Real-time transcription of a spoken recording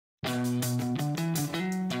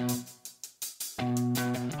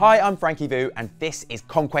Hi, I'm Frankie Vu, and this is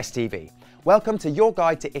Conquest TV. Welcome to your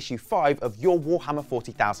guide to issue 5 of your Warhammer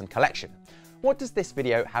 40,000 collection. What does this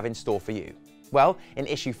video have in store for you? Well, in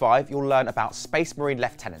issue 5, you'll learn about Space Marine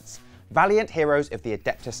Lieutenants, valiant heroes of the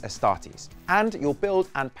Adeptus Astartes, and you'll build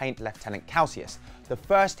and paint Lieutenant Calcius, the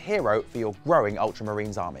first hero for your growing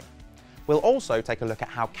Ultramarines army. We'll also take a look at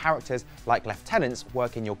how characters like Lieutenants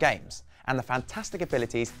work in your games, and the fantastic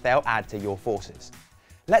abilities they'll add to your forces.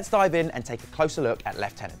 Let's dive in and take a closer look at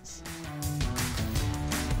Lieutenants.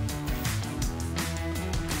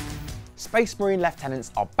 Space Marine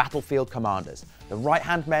Lieutenants are battlefield commanders, the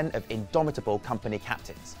right-hand men of indomitable company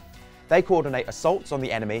captains. They coordinate assaults on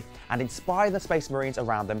the enemy and inspire the Space Marines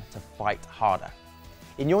around them to fight harder.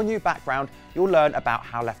 In your new background, you'll learn about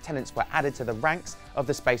how Lieutenants were added to the ranks of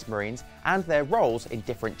the Space Marines and their roles in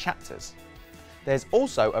different chapters. There's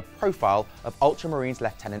also a profile of Ultramarines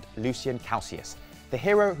Lieutenant Lucian Calcius, the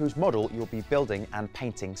hero whose model you'll be building and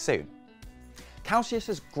painting soon.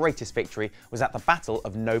 Calcius's greatest victory was at the Battle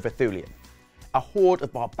of Nova Thulian. A horde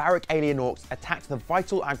of barbaric alien orcs attacked the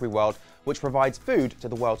vital agri-world which provides food to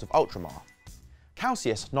the worlds of Ultramar.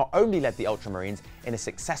 Calcius not only led the Ultramarines in a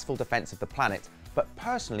successful defense of the planet, but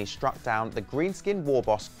personally struck down the greenskin war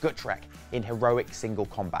boss Gutrek in heroic single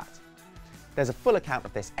combat. There's a full account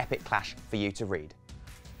of this epic clash for you to read.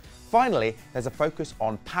 Finally, there's a focus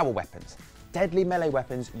on power weapons, deadly melee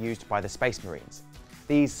weapons used by the Space Marines.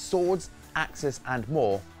 These swords, axes and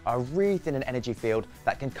more are wreathed in an energy field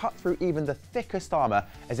that can cut through even the thickest armour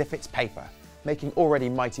as if it's paper, making already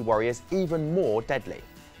mighty warriors even more deadly,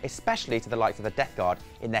 especially to the likes of the Death Guard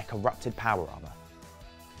in their corrupted power armour.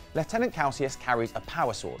 Lieutenant Calcius carries a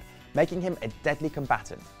power sword, making him a deadly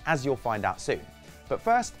combatant, as you'll find out soon. But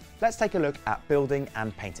first, let's take a look at building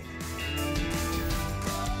and painting.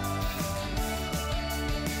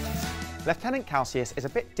 Lieutenant Calcius is a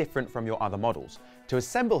bit different from your other models. To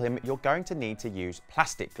assemble him, you're going to need to use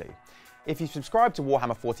plastic glue. If you subscribe to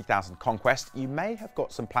Warhammer 40,000 Conquest, you may have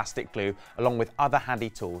got some plastic glue along with other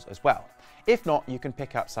handy tools as well. If not, you can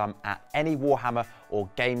pick up some at any Warhammer or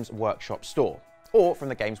Games Workshop store, or from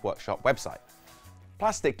the Games Workshop website.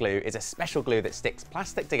 Plastic glue is a special glue that sticks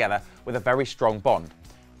plastic together with a very strong bond.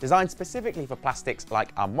 Designed specifically for plastics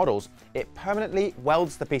like our models, it permanently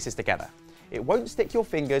welds the pieces together. It won't stick your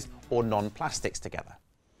fingers or non-plastics together.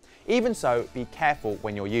 Even so, be careful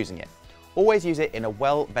when you're using it. Always use it in a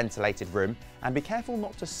well-ventilated room and be careful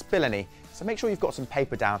not to spill any, so make sure you've got some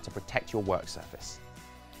paper down to protect your work surface.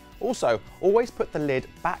 Also, always put the lid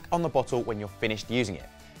back on the bottle when you're finished using it.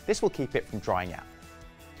 This will keep it from drying out.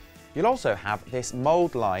 You'll also have this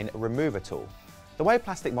mould line remover tool. The way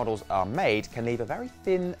plastic models are made can leave a very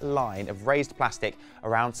thin line of raised plastic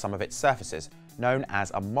around some of its surfaces, known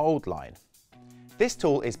as a mould line. This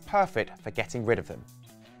tool is perfect for getting rid of them.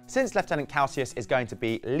 Since Lieutenant Calcius is going to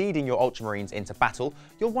be leading your Ultramarines into battle,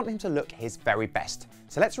 you'll want him to look his very best.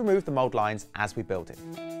 So let's remove the mould lines as we build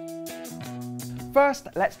him. First,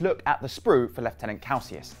 let's look at the sprue for Lieutenant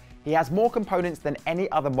Calcius. He has more components than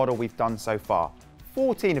any other model we've done so far.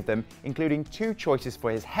 14 of them, including 2 choices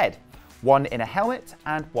for his head, one in a helmet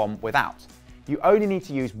and one without. You only need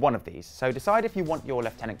to use one of these, so decide if you want your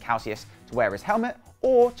Lieutenant Calcius to wear his helmet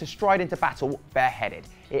or to stride into battle bareheaded.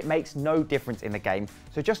 It makes no difference in the game,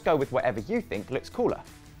 so just go with whatever you think looks cooler.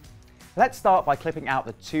 Let's start by clipping out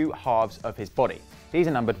the 2 halves of his body. These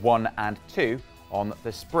are numbered 1 and 2 on the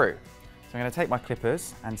sprue. So I'm going to take my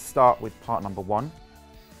clippers and start with part number 1.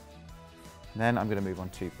 Then I'm going to move on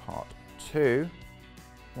to part 2.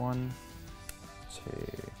 1, 2,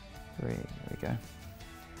 3, there we go.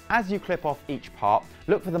 As you clip off each part,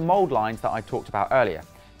 look for the mould lines that I talked about earlier.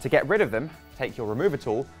 To get rid of them, take your remover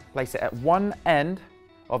tool, place it at one end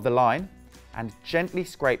of the line and gently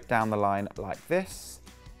scrape down the line like this.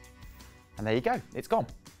 And there you go, it's gone.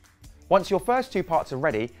 Once your first 2 parts are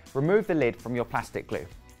ready, remove the lid from your plastic glue.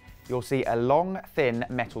 You'll see a long, thin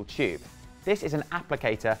metal tube. This is an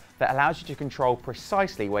applicator that allows you to control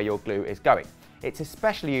precisely where your glue is going. It's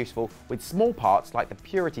especially useful with small parts like the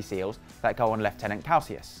purity seals that go on Lieutenant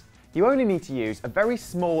Calcius. You only need to use a very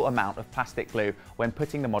small amount of plastic glue when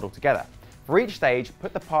putting the model together. For each stage,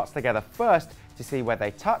 put the parts together first to see where they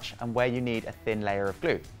touch and where you need a thin layer of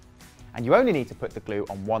glue. And you only need to put the glue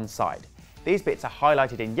on one side. These bits are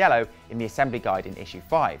highlighted in yellow in the assembly guide in issue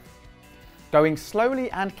 5. Going slowly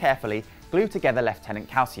and carefully, glue together Lieutenant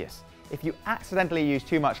Calcius. If you accidentally use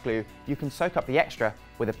too much glue, you can soak up the extra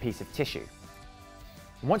with a piece of tissue.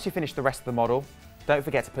 And once you finish the rest of the model, don't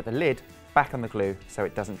forget to put the lid back on the glue so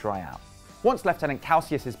it doesn't dry out. Once Lieutenant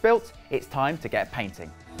Calcius is built, it's time to get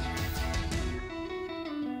painting.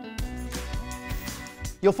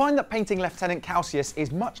 You'll find that painting Lieutenant Calcius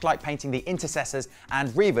is much like painting the Intercessors and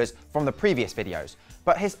Reavers from the previous videos,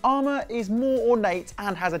 but his armour is more ornate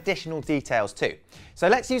and has additional details too. So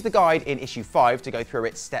let's use the guide in issue 5 to go through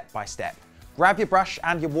it step by step. Grab your brush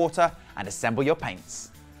and your water and assemble your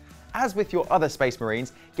paints. As with your other Space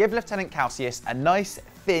Marines, give Lieutenant Calcius a nice,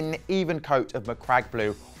 thin, even coat of Macragge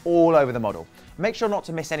blue all over the model. Make sure not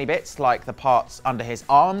to miss any bits like the parts under his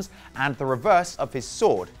arms and the reverse of his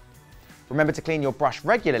sword. Remember to clean your brush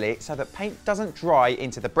regularly so that paint doesn't dry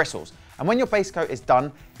into the bristles, and when your base coat is done,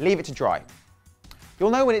 leave it to dry.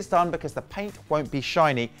 You'll know when it's done because the paint won't be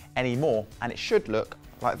shiny anymore and it should look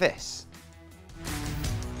like this.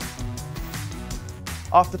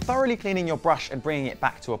 After thoroughly cleaning your brush and bringing it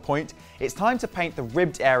back to a point, it's time to paint the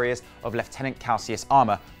ribbed areas of Lieutenant Calcius'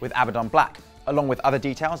 armour with Abaddon Black, along with other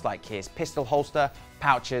details like his pistol holster,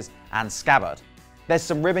 pouches and scabbard. There's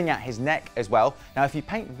some ribbing at his neck as well. Now if you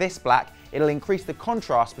paint this black, it'll increase the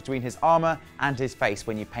contrast between his armour and his face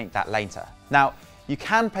when you paint that later. Now, you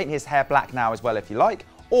can paint his hair black now as well if you like,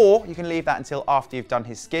 or you can leave that until after you've done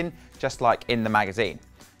his skin, just like in the magazine.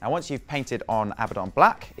 Now once you've painted on Abaddon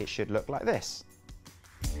Black, it should look like this.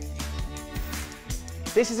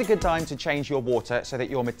 This is a good time to change your water so that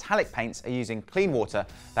your metallic paints are using clean water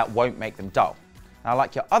that won't make them dull. Now,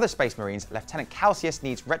 like your other Space Marines, Lieutenant Calcius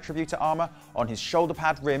needs Retributor armour on his shoulder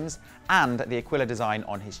pad rims and the Aquila design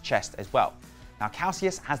on his chest as well. Now,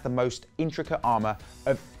 Calcius has the most intricate armour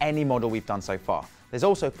of any model we've done so far. There's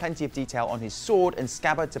also plenty of detail on his sword and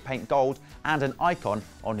scabbard to paint gold and an icon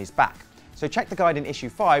on his back. So check the guide in issue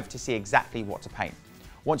 5 to see exactly what to paint.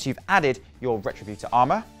 Once you've added your Retributor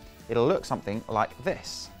armour, it'll look something like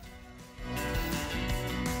this.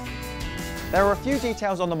 There are a few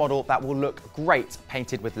details on the model that will look great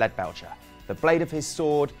painted with Leadbelcher. The blade of his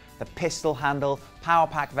sword, the pistol handle, power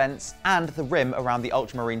pack vents, and the rim around the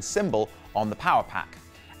Ultramarine symbol on the power pack.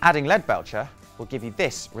 Adding Leadbelcher will give you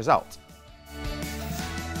this result.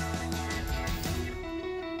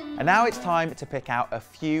 And now it's time to pick out a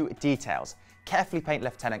few details. Carefully paint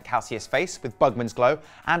Lieutenant Calcius' face with Bugman's Glow,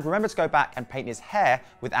 and remember to go back and paint his hair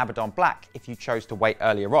with Abaddon Black if you chose to wait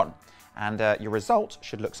earlier on. And your result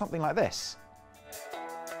should look something like this.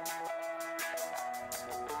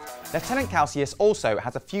 Lieutenant Calcius also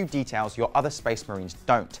has a few details your other Space Marines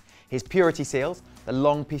don't. His purity seals, the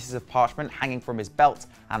long pieces of parchment hanging from his belt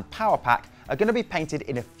and power pack are going to be painted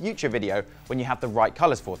in a future video when you have the right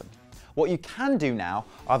colours for them. What you can do now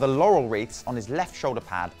are the laurel wreaths on his left shoulder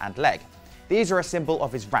pad and leg. These are a symbol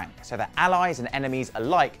of his rank, so that allies and enemies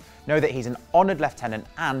alike know that he's an honoured lieutenant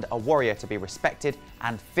and a warrior to be respected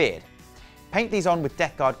and feared. Paint these on with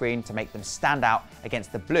Death Guard green to make them stand out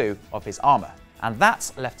against the blue of his armour. And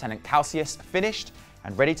that's Lieutenant Calcius finished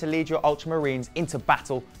and ready to lead your Ultramarines into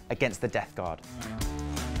battle against the Death Guard.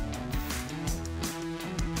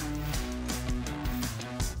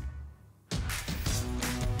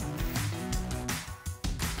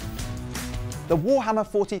 The Warhammer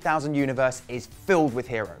 40,000 universe is filled with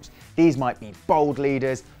heroes. These might be bold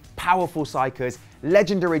leaders, powerful psychers,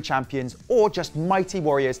 legendary champions, or just mighty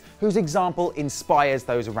warriors whose example inspires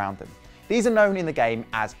those around them. These are known in the game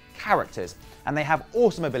as characters, and they have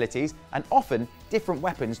awesome abilities and often different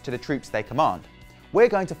weapons to the troops they command. We're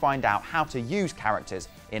going to find out how to use characters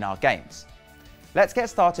in our games. Let's get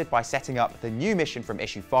started by setting up the new mission from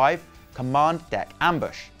issue 5, Command Deck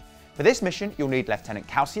Ambush. For this mission, you'll need Lieutenant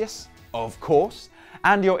Calcius, of course,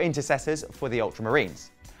 and your intercessors for the Ultramarines.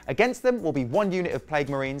 Against them will be one unit of Plague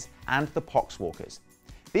Marines and the Poxwalkers.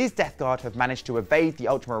 These Death Guard have managed to evade the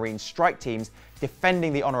Ultramarine strike teams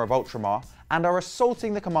defending the honour of Ultramar and are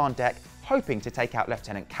assaulting the command deck, hoping to take out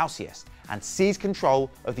Lieutenant Calcius and seize control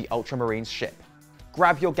of the Ultramarines ship.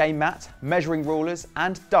 Grab your game mat, measuring rulers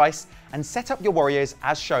and dice and set up your warriors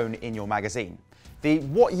as shown in your magazine. The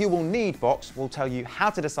What You Will Need box will tell you how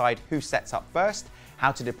to decide who sets up first,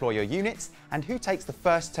 how to deploy your units, and who takes the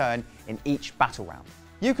first turn in each battle round.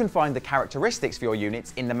 You can find the characteristics for your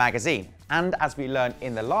units in the magazine, and as we learned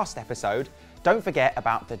in the last episode, don't forget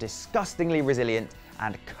about the disgustingly resilient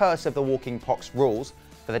and Curse of the Walking Pox rules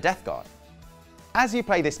for the Death Guard. As you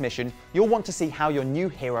play this mission, you'll want to see how your new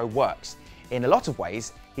hero works. In a lot of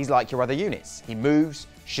ways, he's like your other units. He moves,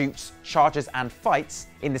 shoots, charges and fights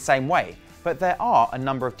in the same way, but there are a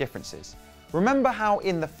number of differences. Remember how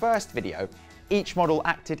in the first video, each model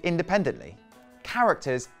acted independently?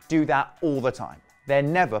 Characters do that all the time. They're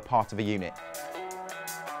never part of a unit.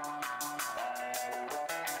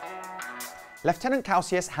 Lieutenant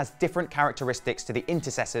Calcius has different characteristics to the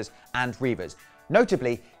Intercessors and Reavers.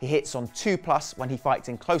 Notably, he hits on 2+ when he fights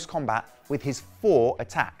in close combat with his 4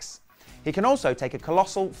 attacks. He can also take a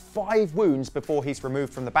colossal 5 wounds before he's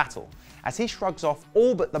removed from the battle, as he shrugs off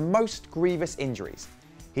all but the most grievous injuries.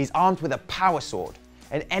 He's armed with a power sword,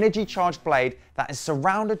 an energy-charged blade that is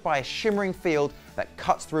surrounded by a shimmering field that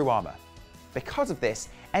cuts through armor. Because of this,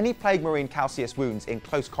 any Plague Marine Calcius wounds in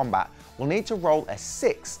close combat will need to roll a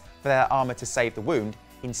 6 for their armor to save the wound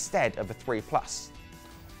instead of a 3+.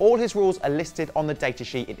 All his rules are listed on the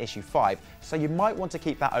datasheet in issue 5, so you might want to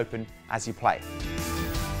keep that open as you play.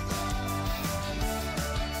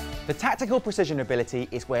 The Tactical Precision ability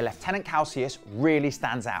is where Lieutenant Calcius really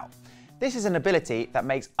stands out. This is an ability that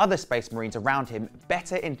makes other Space Marines around him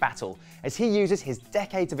better in battle, as he uses his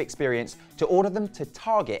decades of experience to order them to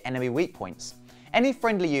target enemy weak points. Any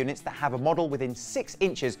friendly units that have a model within 6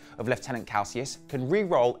 inches of Lieutenant Calcius can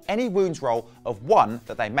re-roll any wounds roll of 1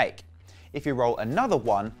 that they make. If you roll another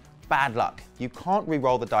 1, bad luck, you can't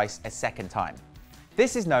re-roll the dice a second time.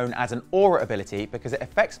 This is known as an aura ability because it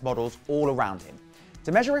affects models all around him.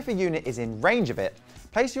 To measure if a unit is in range of it,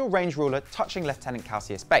 place your range ruler touching Lieutenant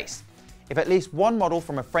Calcius' base. If at least one model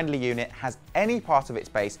from a friendly unit has any part of its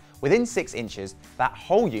base within 6 inches, that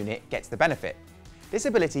whole unit gets the benefit. This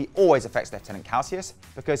ability always affects Lieutenant Calcius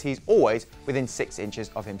because he's always within 6 inches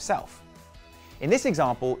of himself. In this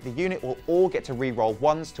example, the unit will all get to re-roll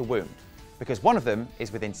 1s to wound, because one of them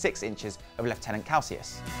is within 6 inches of Lieutenant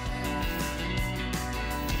Calcius.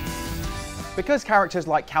 Because characters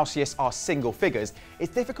like Calcius are single figures,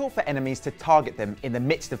 it's difficult for enemies to target them in the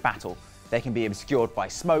midst of battle. They can be obscured by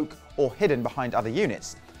smoke or hidden behind other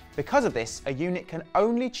units. Because of this, a unit can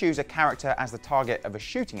only choose a character as the target of a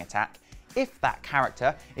shooting attack if that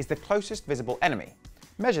character is the closest visible enemy.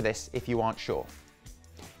 Measure this if you aren't sure.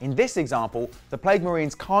 In this example, the Plague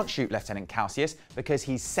Marines can't shoot Lieutenant Calcius because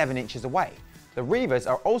he's 7 inches away. The Reavers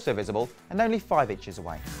are also visible and only 5 inches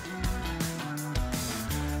away.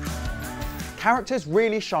 Characters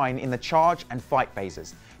really shine in the charge and fight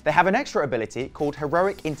phases. They have an extra ability called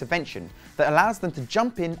Heroic Intervention that allows them to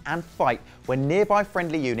jump in and fight when nearby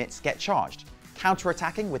friendly units get charged,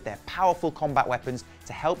 counter-attacking with their powerful combat weapons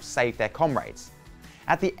to help save their comrades.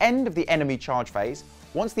 At the end of the enemy charge phase,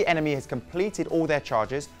 once the enemy has completed all their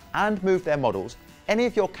charges and moved their models, any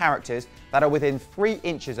of your characters that are within 3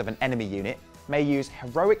 inches of an enemy unit may use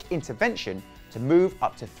Heroic Intervention to move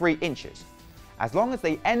up to 3 inches, as long as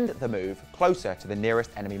they end the move closer to the nearest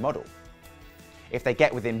enemy model. If they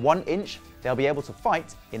get within 1 inch, they'll be able to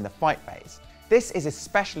fight in the fight phase. This is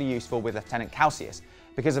especially useful with Lieutenant Calcius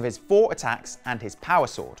because of his 4 attacks and his power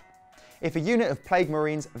sword. If a unit of Plague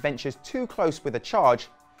Marines ventures too close with a charge,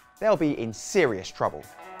 they'll be in serious trouble.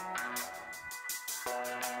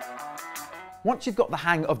 Once you've got the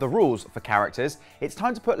hang of the rules for characters, it's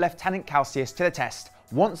time to put Lieutenant Calcius to the test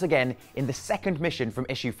once again in the second mission from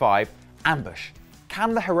issue 5, Ambush.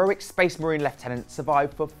 Can the heroic Space Marine Lieutenant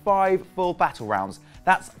survive for 5 full battle rounds?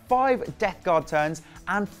 That's 5 Death Guard turns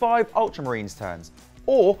and 5 Ultramarines turns.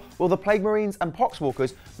 Or will the Plague Marines and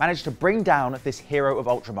Poxwalkers manage to bring down this hero of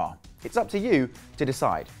Ultramar? It's up to you to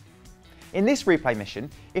decide. In this replay mission,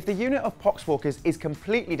 if the unit of Poxwalkers is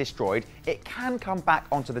completely destroyed, it can come back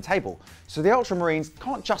onto the table, so the Ultramarines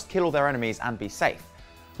can't just kill all their enemies and be safe.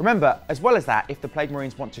 Remember, as well as that, if the Plague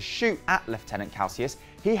Marines want to shoot at Lieutenant Calcius,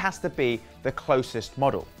 he has to be the closest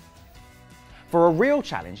model. For a real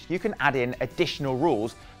challenge, you can add in additional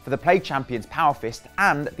rules for the Plague Champion's Power Fist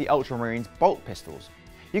and the Ultramarines' Bolt Pistols.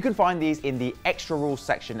 You can find these in the Extra Rules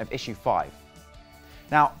section of issue 5.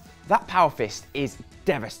 Now, that Power Fist is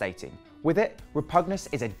devastating. With it, Repugnus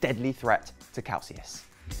is a deadly threat to Calcius.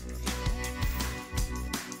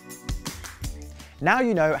 Now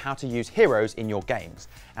you know how to use heroes in your games,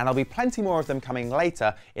 and there'll be plenty more of them coming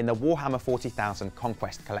later in the Warhammer 40,000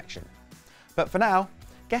 Conquest collection. But for now,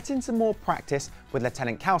 get in some more practice with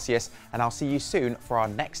Lieutenant Calcius, and I'll see you soon for our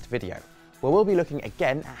next video, where we'll be looking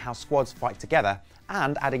again at how squads fight together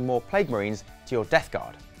and adding more Plague Marines to your Death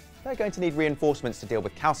Guard. They're going to need reinforcements to deal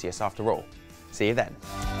with Calcius after all. See you then.